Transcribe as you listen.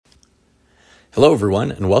Hello,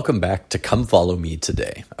 everyone, and welcome back to Come Follow Me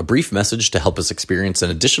Today, a brief message to help us experience an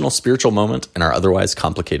additional spiritual moment in our otherwise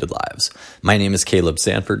complicated lives. My name is Caleb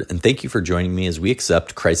Sanford, and thank you for joining me as we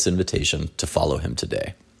accept Christ's invitation to follow him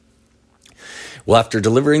today. Well, after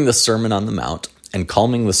delivering the Sermon on the Mount and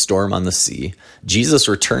calming the storm on the sea, Jesus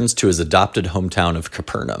returns to his adopted hometown of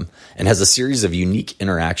Capernaum and has a series of unique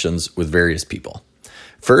interactions with various people.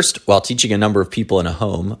 First, while teaching a number of people in a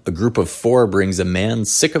home, a group of 4 brings a man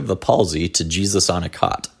sick of the palsy to Jesus on a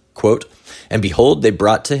cot. Quote, "And behold, they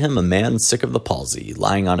brought to him a man sick of the palsy,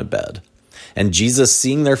 lying on a bed. And Jesus,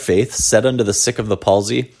 seeing their faith, said unto the sick of the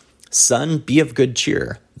palsy, Son, be of good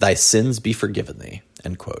cheer, thy sins be forgiven thee."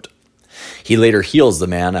 End quote. He later heals the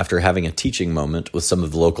man after having a teaching moment with some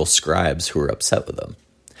of the local scribes who were upset with him.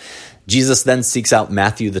 Jesus then seeks out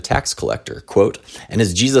Matthew the tax collector, quote, "And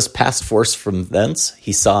as Jesus passed forth from thence,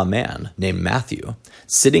 he saw a man named Matthew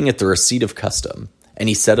sitting at the receipt of custom. And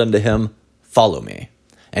he said unto him, Follow me.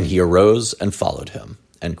 And he arose and followed him."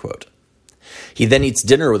 End quote. He then eats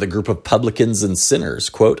dinner with a group of publicans and sinners,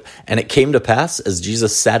 quote, "And it came to pass, as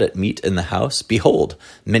Jesus sat at meat in the house, behold,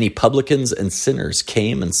 many publicans and sinners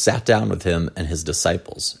came and sat down with him and his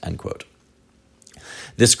disciples." End quote.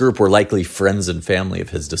 This group were likely friends and family of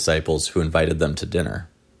his disciples who invited them to dinner.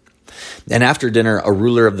 And after dinner, a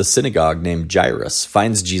ruler of the synagogue named Jairus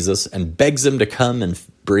finds Jesus and begs him to come and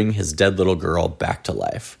bring his dead little girl back to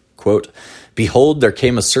life. Quote, "Behold, there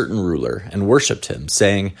came a certain ruler and worshipped him,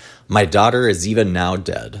 saying, My daughter is even now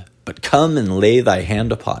dead, but come and lay thy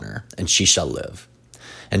hand upon her, and she shall live.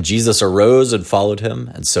 And Jesus arose and followed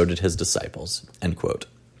him, and so did his disciples." End quote.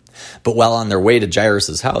 But while on their way to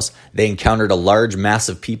Jairus' house, they encountered a large mass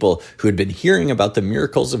of people who had been hearing about the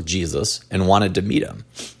miracles of Jesus and wanted to meet him.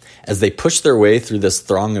 As they pushed their way through this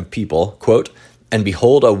throng of people, quote, "And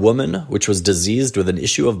behold, a woman which was diseased with an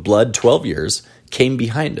issue of blood 12 years came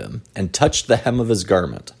behind him and touched the hem of his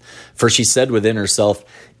garment. For she said within herself,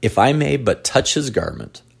 If I may but touch his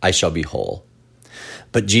garment, I shall be whole.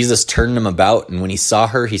 But Jesus turned him about, and when he saw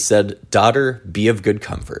her, he said, Daughter, be of good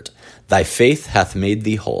comfort. Thy faith hath made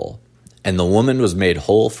thee whole. And the woman was made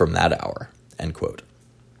whole from that hour." End quote.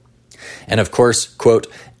 And of course, quote,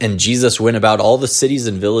 "And Jesus went about all the cities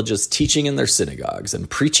and villages, teaching in their synagogues and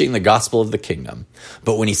preaching the gospel of the kingdom.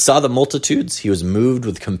 But when he saw the multitudes, he was moved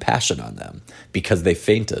with compassion on them, because they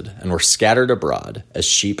fainted and were scattered abroad as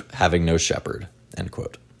sheep having no shepherd." End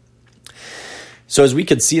quote. So as we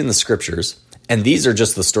could see in the scriptures, and these are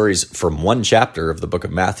just the stories from one chapter of the book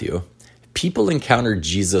of Matthew, people encountered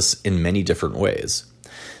Jesus in many different ways.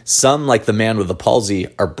 Some, like the man with the palsy,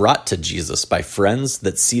 are brought to Jesus by friends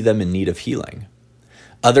that see them in need of healing.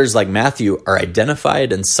 Others, like Matthew, are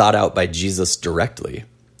identified and sought out by Jesus directly.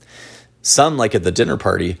 Some, like at the dinner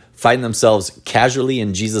party, find themselves casually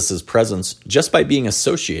in Jesus' presence just by being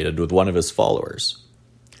associated with one of his followers.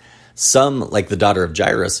 Some, like the daughter of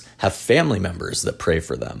Jairus, have family members that pray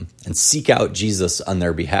for them and seek out Jesus on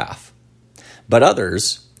their behalf. But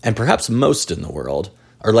others, and perhaps most in the world,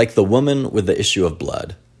 are like the woman with the issue of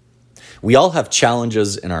blood. We all have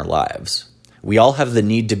challenges in our lives. We all have the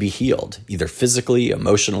need to be healed, either physically,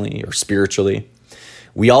 emotionally, or spiritually.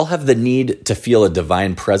 We all have the need to feel a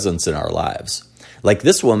divine presence in our lives, like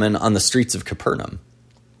this woman on the streets of Capernaum.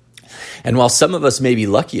 And while some of us may be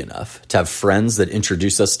lucky enough to have friends that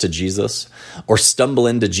introduce us to Jesus or stumble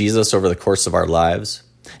into Jesus over the course of our lives,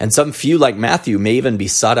 and some few, like Matthew, may even be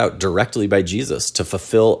sought out directly by Jesus to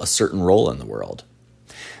fulfill a certain role in the world.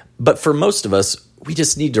 But for most of us, we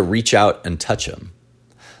just need to reach out and touch him.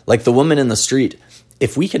 Like the woman in the street,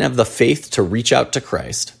 if we can have the faith to reach out to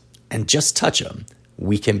Christ and just touch him,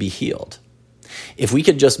 we can be healed. If we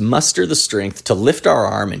can just muster the strength to lift our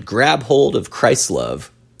arm and grab hold of Christ's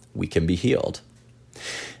love, we can be healed.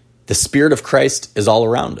 The Spirit of Christ is all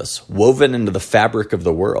around us, woven into the fabric of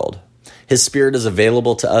the world. His Spirit is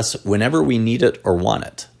available to us whenever we need it or want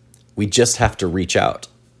it. We just have to reach out.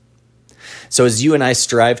 So as you and I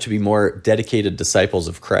strive to be more dedicated disciples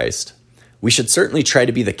of Christ, we should certainly try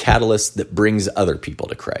to be the catalyst that brings other people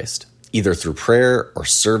to Christ, either through prayer or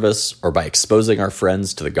service or by exposing our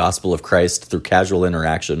friends to the gospel of Christ through casual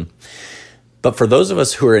interaction. But for those of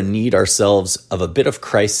us who are in need ourselves of a bit of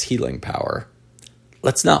Christ's healing power,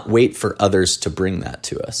 let's not wait for others to bring that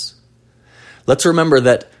to us. Let's remember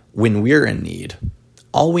that when we're in need,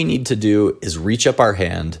 all we need to do is reach up our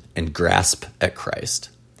hand and grasp at Christ,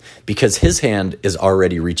 because his hand is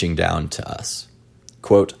already reaching down to us.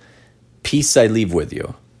 Quote, "Peace I leave with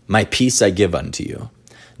you, my peace I give unto you.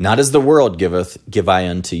 Not as the world giveth, give I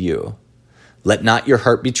unto you. Let not your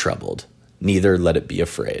heart be troubled, neither let it be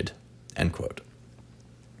afraid." End quote.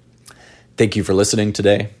 Thank you for listening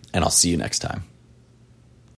today, and I'll see you next time.